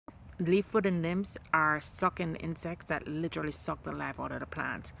leaf-footed nymphs are sucking insects that literally suck the life out of the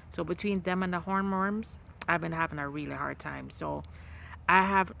plant. So between them and the hornworms, I've been having a really hard time. So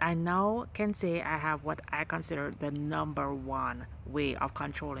I now can say I have what I consider the #1 way of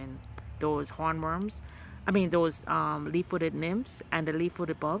controlling those hornworms. I mean those leaf-footed nymphs and the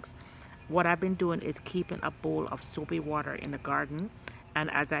leaf-footed bugs. What I've been doing is keeping a bowl of soapy water in the garden,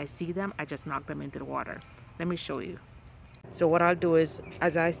 and as I see them, I just knock them into the water. Let me show you. So what I'll do is,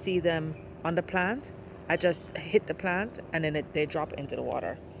 as I see them on the plant, I just hit the plant and then they drop into the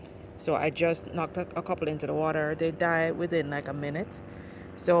water. So I just knocked a couple into the water. They die within like a minute.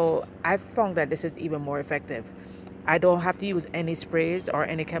 So I found that this is even more effective. I don't have to use any sprays or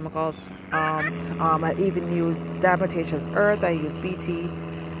any chemicals. I even use diatomaceous earth. I use BT.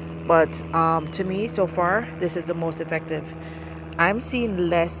 But to me, so far, this is the most effective. I'm seeing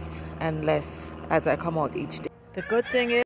less and less as I come out each day. The good thing is